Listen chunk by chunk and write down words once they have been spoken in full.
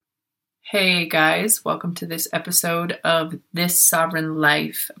Hey guys, welcome to this episode of This Sovereign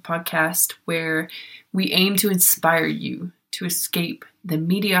Life, a podcast where we aim to inspire you to escape the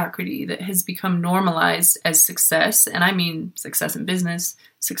mediocrity that has become normalized as success. And I mean success in business,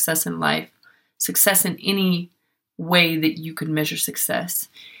 success in life, success in any way that you could measure success,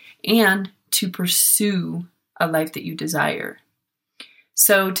 and to pursue a life that you desire.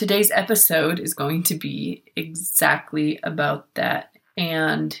 So today's episode is going to be exactly about that.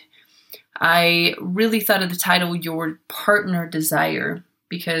 And I really thought of the title, Your Partner Desire,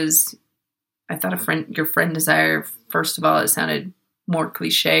 because I thought your friend desire, first of all, it sounded more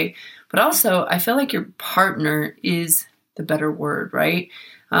cliche, but also I feel like your partner is the better word, right?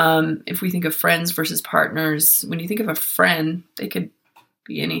 If we think of friends versus partners, when you think of a friend, they could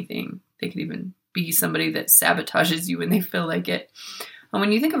be anything. They could even be somebody that sabotages you when they feel like it. And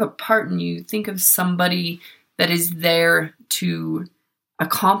when you think of a partner, you think of somebody that is there to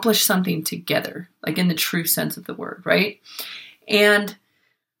accomplish something together, like in the true sense of the word, right? And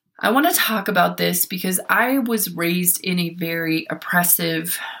I want to talk about this because I was raised in a very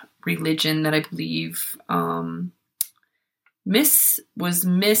oppressive religion that I believe was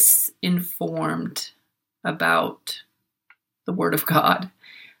misinformed about the Word of God.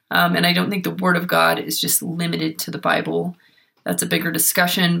 And I don't think the Word of God is just limited to the Bible. That's a bigger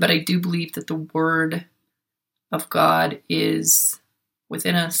discussion, but I do believe that the Word of God is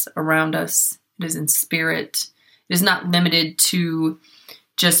within us, around us. It is in spirit. It is not limited to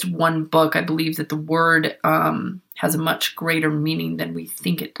just one book. I believe that the word has a much greater meaning than we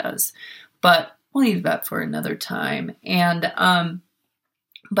think it does. But we'll leave that for another time. And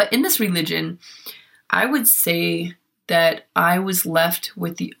but in this religion, I would say that I was left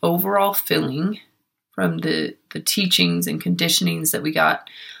with the overall feeling from the teachings and conditionings that we got.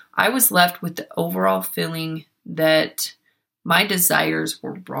 I was left with the overall feeling that my desires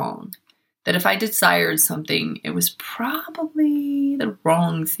were wrong. That if I desired something, it was probably the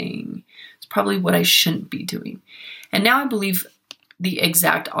wrong thing. It's probably what I shouldn't be doing. And now I believe the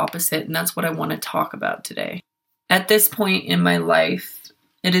exact opposite, and that's what I want to talk about today. At this point in my life,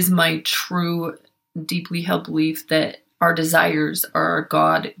 it is my true, deeply held belief that our desires are our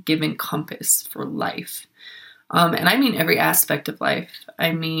God-given compass for life. And I mean every aspect of life.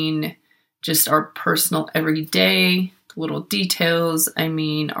 I mean just our personal everyday, little details. I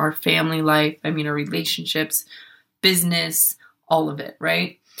mean, our family life. I mean, our relationships, business, all of it,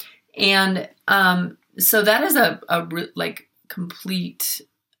 right? And so that is a complete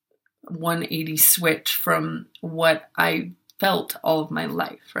 180 switch from what I felt all of my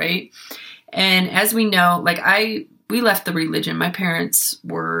life, right? And as we know, we left the religion. My parents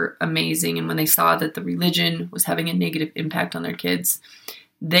were amazing, and when they saw that the religion was having a negative impact on their kids,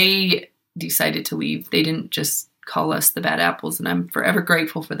 they decided to leave. They didn't just call us the bad apples, and I'm forever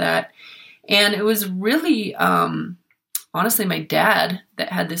grateful for that. And it was really, honestly, my dad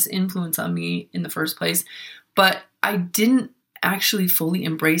that had this influence on me in the first place, but I didn't actually fully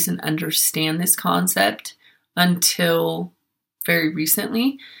embrace and understand this concept until very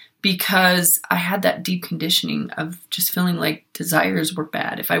recently, because I had that deep conditioning of just feeling like desires were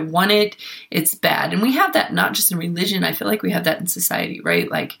bad. If I want it, it's bad. And we have that not just in religion. I feel like we have that in society, right?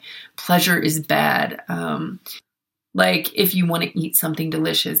 Like pleasure is bad. Like if you want to eat something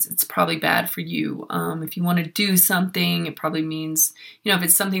delicious, it's probably bad for you. If you want to do something, it probably means, if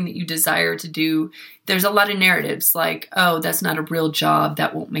it's something that you desire to do, there's a lot of narratives like, oh, that's not a real job.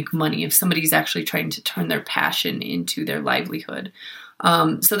 That won't make money. If somebody's actually trying to turn their passion into their livelihood.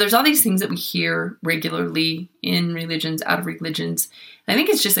 So there's all these things that we hear regularly in religions, out of religions. I think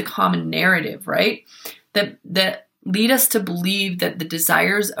it's just a common narrative, right? That lead us to believe that the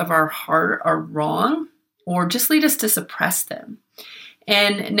desires of our heart are wrong, or just lead us to suppress them.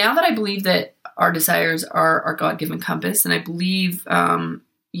 And now that I believe that our desires are our God-given compass, and I believe,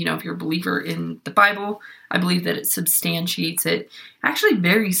 if you're a believer in the Bible, I believe that it substantiates it actually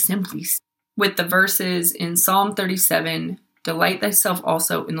very simply with the verses in Psalm 37, delight thyself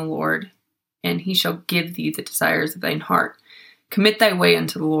also in the Lord, and he shall give thee the desires of thine heart. Commit thy way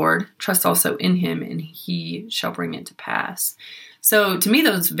unto the Lord, trust also in him, and he shall bring it to pass. So to me,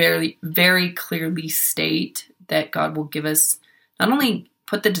 those very, very clearly state that God will give us, not only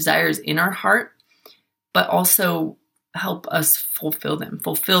put the desires in our heart, but also help us fulfill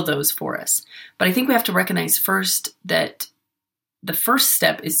those for us. But I think we have to recognize first that the first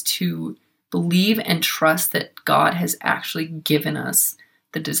step is to believe and trust that God has actually given us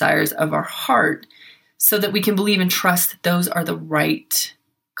the desires of our heart, so that we can believe and trust that those are the right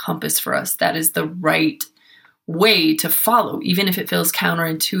compass for us. That is the right way to follow, even if it feels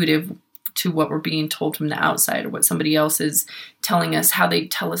counterintuitive to what we're being told from the outside, or what somebody else is telling us, how they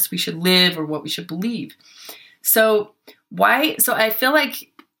tell us we should live or what we should believe. So I feel like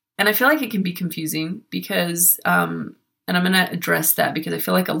it can be confusing because, and I'm going to address that because I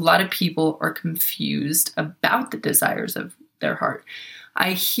feel like a lot of people are confused about the desires of their heart.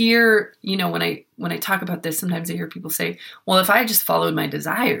 I hear, when I talk about this, sometimes I hear people say, well, if I just followed my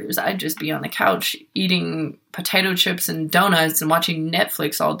desires, I'd just be on the couch eating potato chips and donuts and watching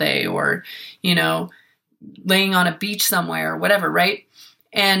Netflix all day, or, laying on a beach somewhere or whatever, right?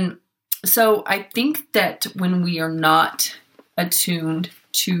 And so I think that when we are not attuned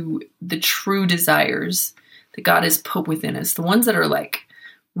to the true desires that God has put within us, the ones that are like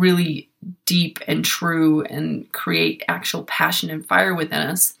really deep and true and create actual passion and fire within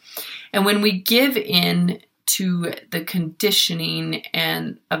us. And when we give in to the conditioning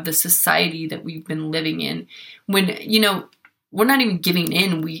and of the society that we've been living in, when, we're not even giving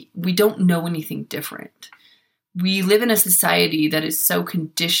in, we don't know anything different. We live in a society that is so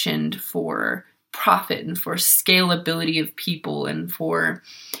conditioned for profit and for scalability of people and for,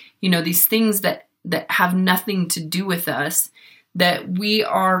 these things that have nothing to do with us, that we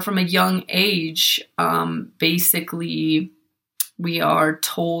are from a young age, basically we are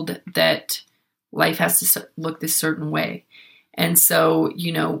told that life has to look this certain way. And so,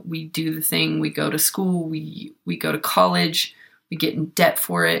 we do the thing, we go to school, we go to college, we get in debt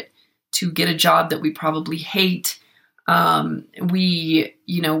for it to get a job that we probably hate. We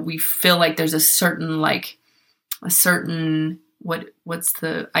feel like there's a certain, what's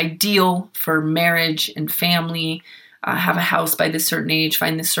the ideal for marriage and family, have a house by this certain age,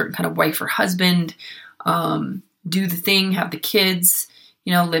 find this certain kind of wife or husband, do the thing, have the kids,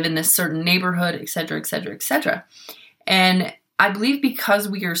 live in this certain neighborhood, et cetera, et cetera, et cetera. And I believe because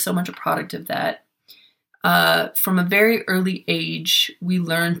we are so much a product of that, from a very early age, we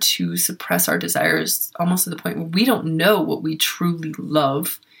learn to suppress our desires almost to the point where we don't know what we truly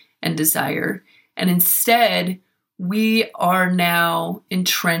love and desire. And instead, we are now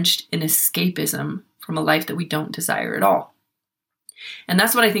entrenched in escapism from a life that we don't desire at all. And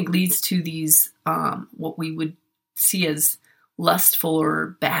that's what I think leads to these, what we would see as lustful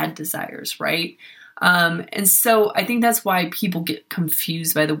or bad desires, right? And so I think that's why people get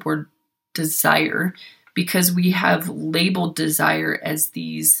confused by the word desire, because we have labeled desire as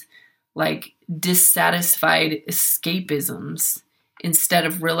these dissatisfied escapisms instead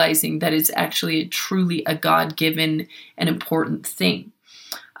of realizing that it's actually truly a God-given and important thing.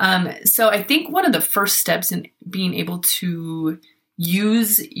 So I think one of the first steps in being able to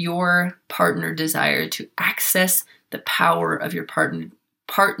use your partner desire to access the power of your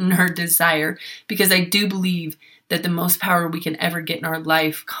partner desire, because I do believe that the most power we can ever get in our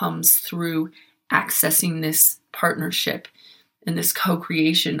life comes through accessing this partnership and this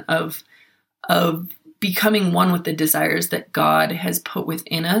co-creation of becoming one with the desires that God has put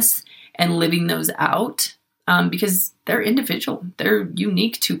within us and living those out. Because they're individual. They're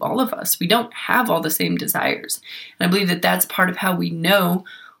unique to all of us. We don't have all the same desires. And I believe that that's part of how we know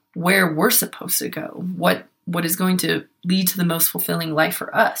where we're supposed to go, what is going to lead to the most fulfilling life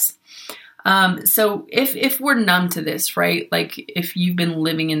for us. So if we're numb to this, right? Like if you've been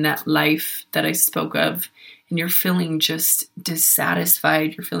living in that life that I spoke of and you're feeling just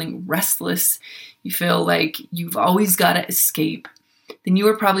dissatisfied, you're feeling restless, you feel like you've always got to escape, then you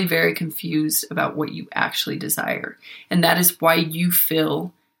are probably very confused about what you actually desire. And that is why you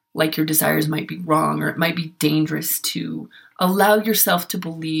feel like your desires might be wrong, or it might be dangerous to allow yourself to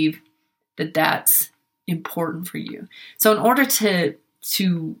believe that that's important for you. So in order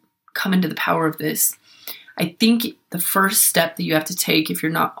to come into the power of this, I think the first step that you have to take, if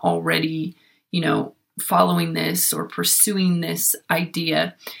you're not already, following this or pursuing this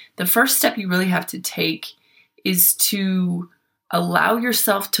idea, the first step you really have to take is to allow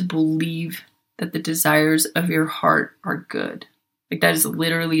yourself to believe that the desires of your heart are good. Like that is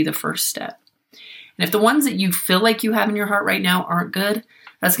literally the first step. And if the ones that you feel like you have in your heart right now aren't good,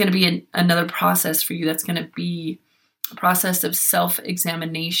 that's going to be another process for you. That's going to be a process of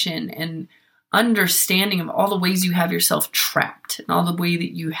self-examination and understanding of all the ways you have yourself trapped and all the way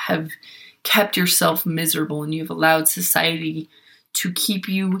that you have kept yourself miserable and you've allowed society to keep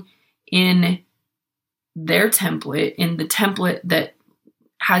you in their template, in the template that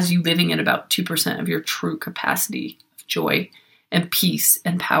has you living at about 2% of your true capacity of joy and peace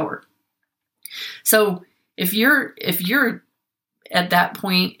and power. So if you're at that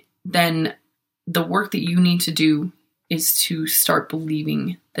point, then the work that you need to do is to start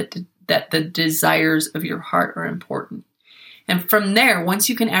believing that the desires of your heart are important. And from there, once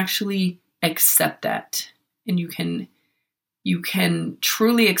you can actually accept that and you can you can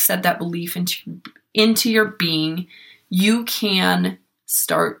truly accept that belief into your being, you can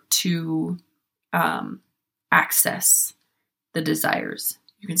start to access the desires.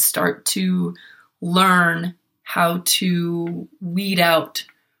 You can start to learn how to weed out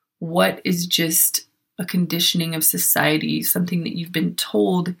what is just a conditioning of society, something that you've been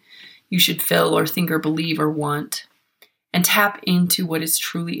told you should feel or think or believe or want, and tap into what is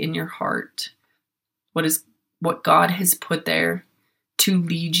truly in your heart, what God has put there to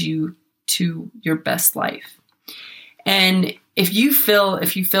lead you to your best life. And if you feel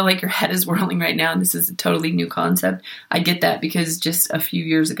like your head is whirling right now, and this is a totally new concept, I get that, because just a few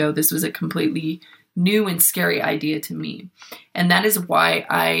years ago, this was a completely new and scary idea to me. And that is why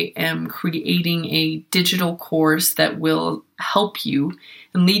I am creating a digital course that will help you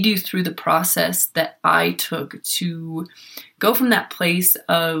and lead you through the process that I took to go from that place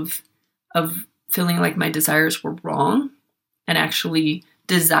of feeling like my desires were wrong and actually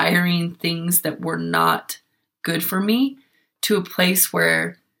desiring things that were not good for me, to a place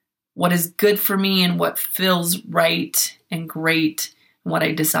where what is good for me and what feels right and great and what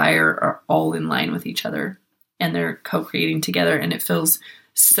I desire are all in line with each other, and they're co-creating together, and it feels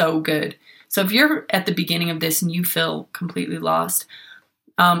so good. So if you're at the beginning of this and you feel completely lost,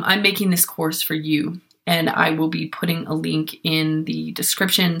 I'm making this course for you, and I will be putting a link in the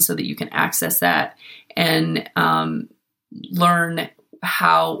description so that you can access that and learn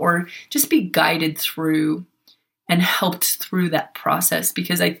how, or just be guided through and helped through that process.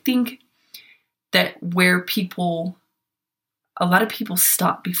 Because I think that where a lot of people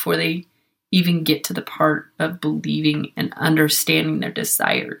stop before they even get to the part of believing and understanding their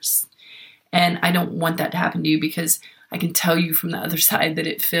desires. And I don't want that to happen to you, because I can tell you from the other side that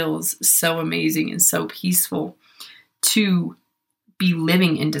it feels so amazing and so peaceful to be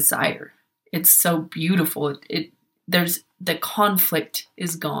living in desire. It's so beautiful. There's the conflict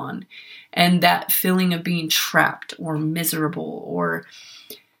is gone, and that feeling of being trapped or miserable or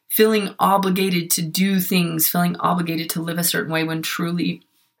feeling obligated to do things, feeling obligated to live a certain way when truly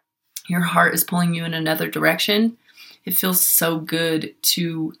your heart is pulling you in another direction. It feels so good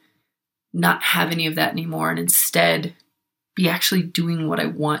to not have any of that anymore, and instead be actually doing what I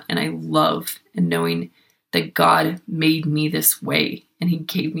want and I love, and knowing that God made me this way and He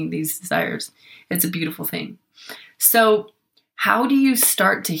gave me these desires. It's a beautiful thing. So how do you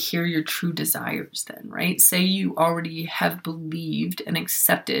start to hear your true desires then, right? Say you already have believed and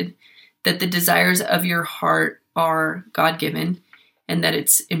accepted that the desires of your heart are God-given and that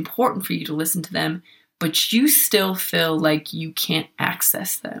it's important for you to listen to them, but you still feel like you can't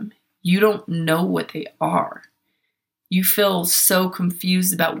access them. You don't know what they are. You feel so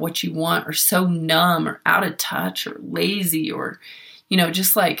confused about what you want, or so numb or out of touch or lazy, or,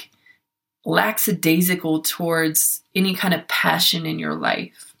 just like lackadaisical towards any kind of passion in your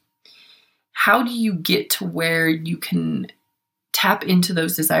life. How do you get to where you can tap into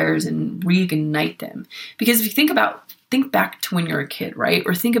those desires and reignite them? Because if you think back to when you're a kid, right?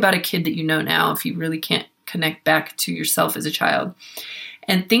 Or think about a kid that you know now, if you really can't connect back to yourself as a child.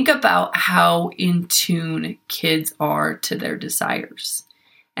 And think about how in tune kids are to their desires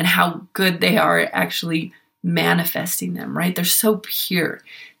and how good they are at actually manifesting them, right? They're so pure.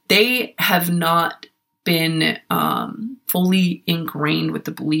 They have not been fully ingrained with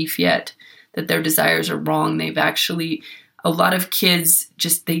the belief yet that their desires are wrong. A lot of kids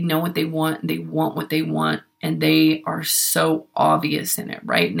they know what they want, they want what they want, and they are so obvious in it,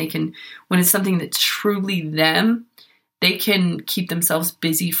 right? And when it's something that's truly them, they can keep themselves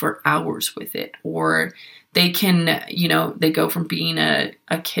busy for hours with it, or they can, they go from being a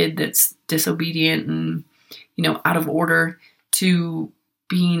kid that's disobedient and, out of order to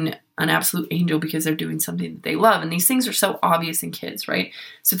being an absolute angel because they're doing something that they love. And these things are so obvious in kids, right?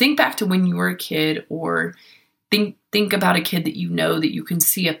 So think back to when you were a kid, or think about a kid that that you can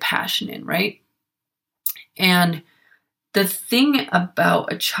see a passion in, right? And the thing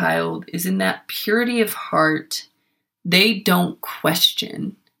about a child is, in that purity of heart, they don't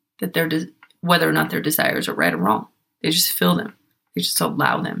question that whether or not their desires are right or wrong. They just feel them. They just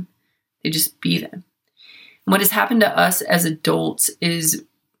allow them. They just be them. And what has happened to us as adults is,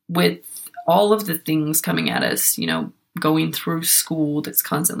 with all of the things coming at us, going through school that's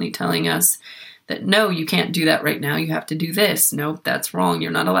constantly telling us that, no, you can't do that right now. You have to do this. Nope, that's wrong.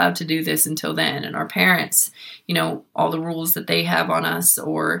 You're not allowed to do this until then. And our parents, all the rules that they have on us,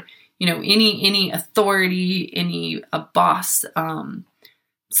 or, any authority, a boss,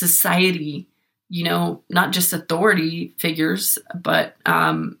 society, not just authority figures, but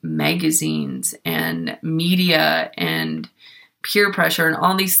magazines and media and peer pressure and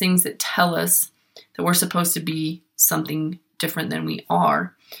all these things that tell us that we're supposed to be something different than we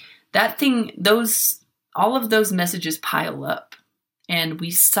are, all of those messages pile up and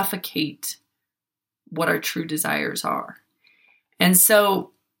we suffocate what our true desires are. And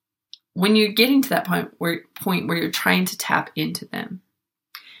so when you're getting to that point where you're trying to tap into them,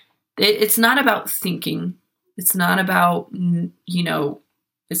 it's not about thinking. It's not about,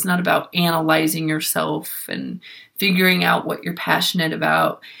 it's not about analyzing yourself and figuring out what you're passionate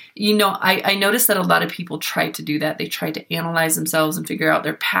about. I noticed that a lot of people try to do that. They try to analyze themselves and figure out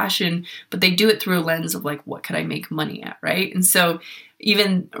their passion, but they do it through a lens of like, what could I make money at, right? And so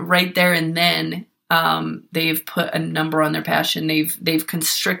even right there and then, they've put a number on their passion. They've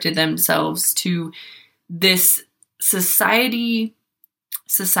constricted themselves to this societal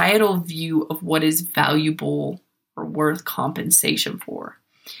view of what is valuable or worth compensation for.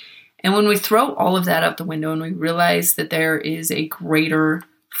 And when we throw all of that out the window and we realize that there is a greater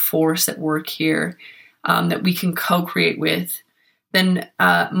force at work here that we can co-create with, then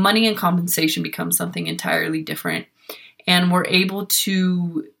money and compensation become something entirely different. And we're able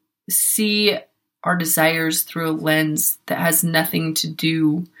to see our desires through a lens that has nothing to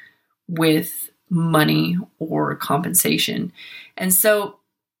do with money or compensation. And so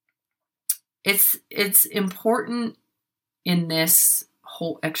it's important in this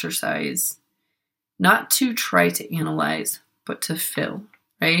whole exercise not to try to analyze, but to feel,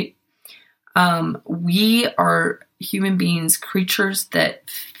 right? We are human beings, creatures that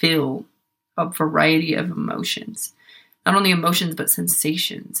feel a variety of emotions. Not only emotions, but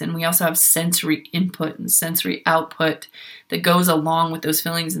sensations. And we also have sensory input and sensory output that goes along with those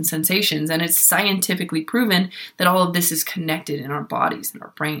feelings and sensations. And it's scientifically proven that all of this is connected in our bodies and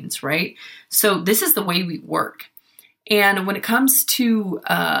our brains, right? So this is the way we work. And when it comes to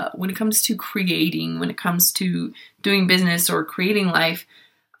creating, when it comes to doing business or creating life,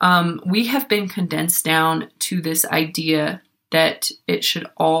 we have been condensed down to this idea that it should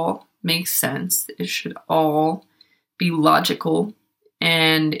all make sense. It should all be logical,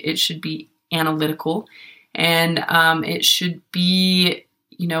 and it should be analytical, and it should be,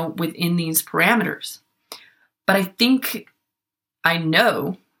 within these parameters. But I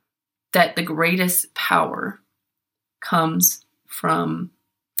know that the greatest power comes from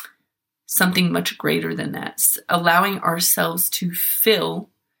something much greater than that, allowing ourselves to fill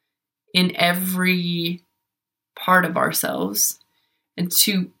in every part of ourselves and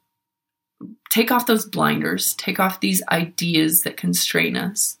to take off those blinders, take off these ideas that constrain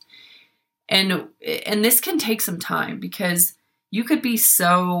us. And this can take some time, because you could be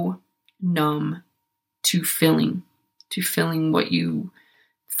so numb to feeling what you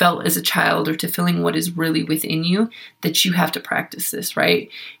felt as a child, or to feeling what is really within you, that you have to practice this, right?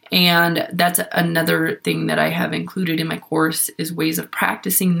 And that's another thing that I have included in my course, is ways of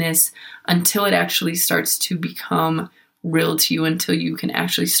practicing this until it actually starts to become real to you, until you can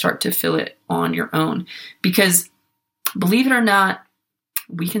actually start to feel it on your own. Because believe it or not,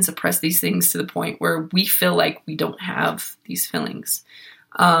 we can suppress these things to the point where we feel like we don't have these feelings.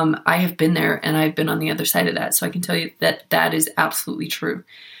 I have been there, and I've been on the other side of that. So I can tell you that that is absolutely true.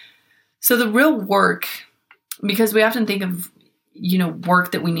 So the real work, because we often think of,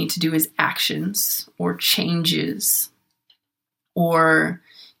 work that we need to do as actions or changes or,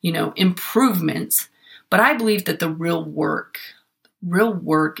 improvements. But I believe that the real work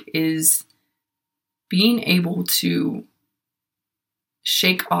is being able to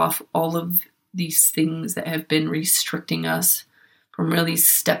shake off all of these things that have been restricting us from really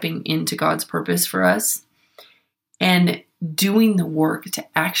stepping into God's purpose for us, and doing the work to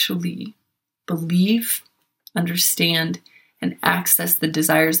actually believe, understand, and access the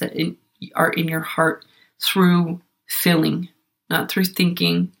desires that are in your heart through feeling, not through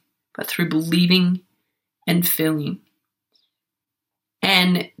thinking, but through believing and feeling.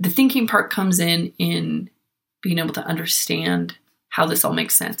 And the thinking part comes in being able to understand how this all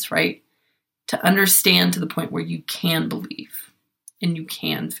makes sense, right? To understand to the point where you can believe and you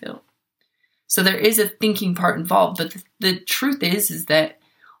can feel. So there is a thinking part involved, but the truth is that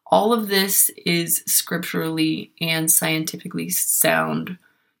all of this is scripturally and scientifically sound.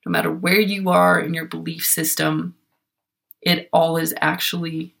 No matter where you are in your belief system, it all is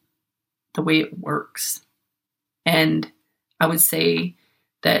actually the way it works. And I would say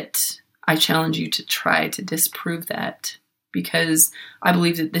that I challenge you to try to disprove that, because I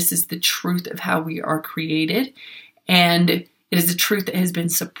believe that this is the truth of how we are created. And it is a truth that has been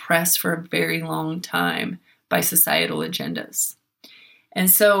suppressed for a very long time by societal agendas. And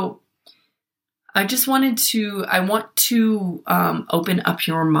so I want to open up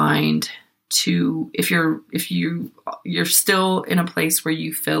your mind to, if you're still in a place where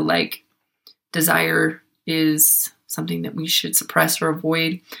you feel like desire is something that we should suppress or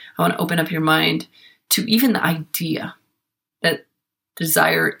avoid. I want to open up your mind to even the idea that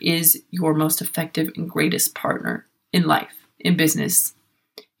desire is your most effective and greatest partner in life, in business,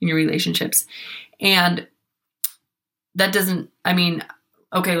 in your relationships. And that doesn't,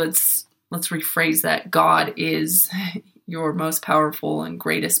 okay, let's rephrase that. God is your most powerful and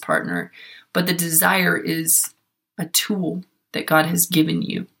greatest partner, but the desire is a tool that God has given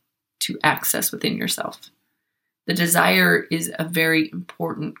you to access within yourself. The desire is a very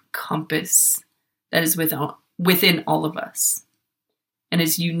important compass that is within all of us and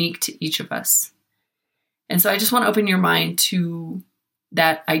is unique to each of us. And so I just want to open your mind to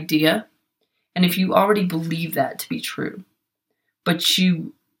that idea. And if you already believe that to be true, but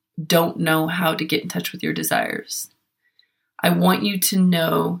you don't know how to get in touch with your desires, I want you to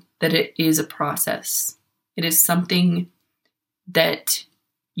know that it is a process. It is something that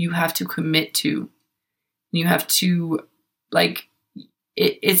you have to commit to. You have to,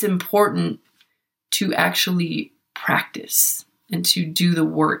 it's important to actually practice and to do the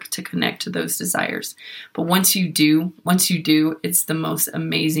work to connect to those desires. But once you do, it's the most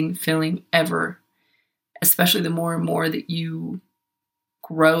amazing feeling ever, especially the more and more that you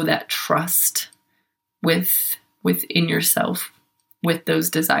grow that trust within yourself with those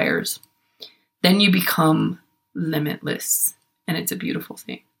desires. Then you become limitless, and it's a beautiful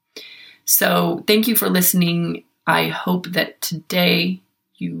thing. So thank you for listening. I hope that today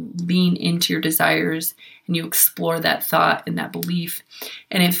you lean into your desires and you explore that thought and that belief.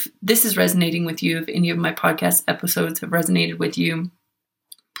 And if this is resonating with you, if any of my podcast episodes have resonated with you,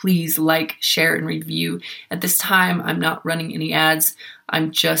 please like, share, and review. At this time, I'm not running any ads.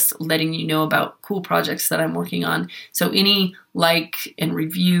 I'm just letting you know about cool projects that I'm working on. So any like and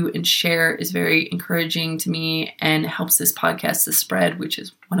review and share is very encouraging to me and helps this podcast to spread, which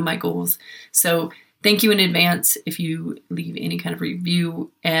is one of my goals. So thank you in advance if you leave any kind of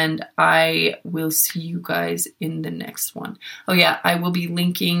review, and I will see you guys in the next one. Oh yeah, I will be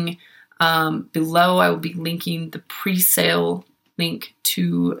linking below. I will be linking the pre-sale link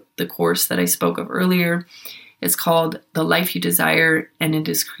to the course that I spoke of earlier. It's called The Life You Desire, and it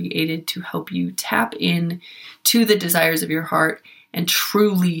is created to help you tap in to the desires of your heart and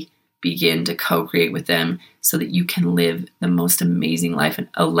truly begin to co-create with them so that you can live the most amazing life, and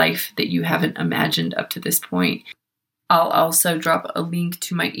a life that you haven't imagined up to this point. I'll also drop a link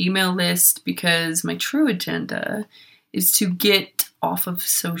to my email list because my true agenda is to get off of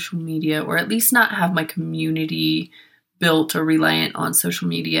social media, or at least not have my community built or reliant on social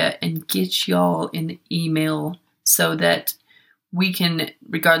media, and get y'all in the email so that we can,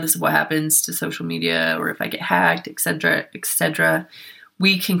 regardless of what happens to social media or if I get hacked, etc.,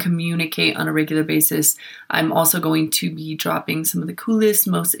 we can communicate on a regular basis. I'm also going to be dropping some of the coolest,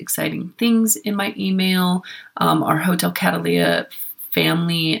 most exciting things in my email. Our Hotel Catalea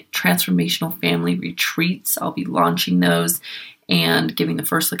transformational family retreats, I'll be launching those and giving the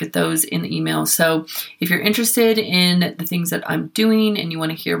first look at those in the email. So if you're interested in the things that I'm doing and you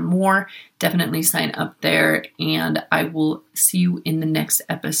want to hear more, definitely sign up there, and I will see you in the next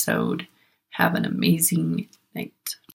episode. Have an amazing night.